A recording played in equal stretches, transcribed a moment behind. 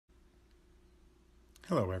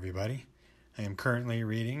Hello, everybody. I am currently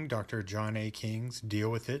reading Dr. John A. King's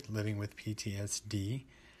Deal With It, Living with PTSD,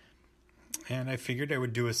 and I figured I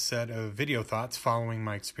would do a set of video thoughts following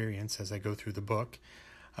my experience as I go through the book.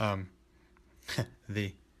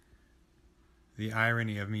 The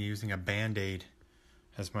irony of me using a Band-Aid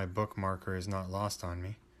as my bookmarker is not lost on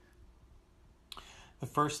me. The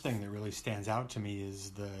first thing that really stands out to me is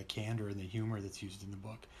the candor and the humor that's used in the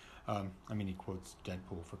book. He quotes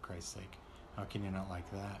Deadpool, for Christ's sake. How can you not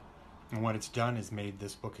like that? And what it's done is made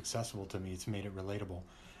this book accessible to me. It's made it relatable.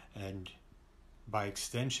 And by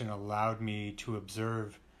extension, allowed me to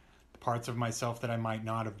observe parts of myself that I might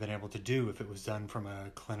not have been able to do if it was done from a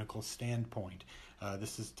clinical standpoint.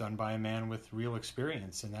 This is done by a man with real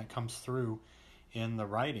experience, and that comes through in the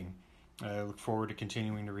writing. I look forward to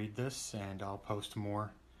continuing to read this, and I'll post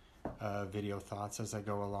more video thoughts as I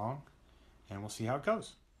go along, and we'll see how it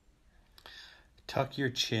goes. Tuck your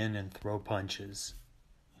chin and throw punches.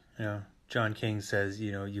 John King says,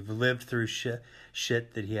 you've lived through shit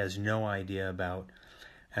that he has no idea about.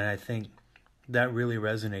 And I think that really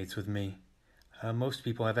resonates with me. Most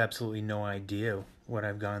people have absolutely no idea what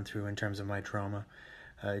I've gone through in terms of my trauma.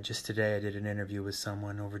 Just today I did an interview with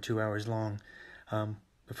someone over 2 hours long.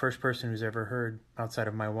 The first person who's ever heard, outside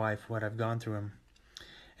of my wife, what I've gone through.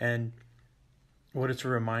 And what it's a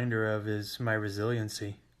reminder of is my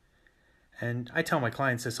resiliency. And I tell my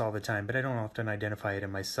clients this all the time, but I don't often identify it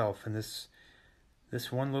in myself. And this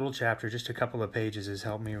one little chapter, just a couple of pages, has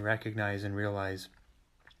helped me recognize and realize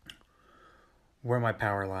where my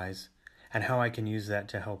power lies and how I can use that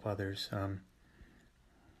to help others.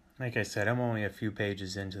 Like I said, I'm only a few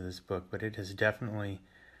pages into this book, but it has definitely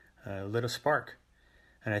lit a spark.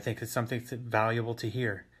 And I think it's something that's valuable to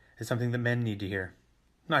hear. It's something that men need to hear.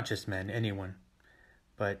 Not just men, anyone.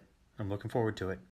 But I'm looking forward to it.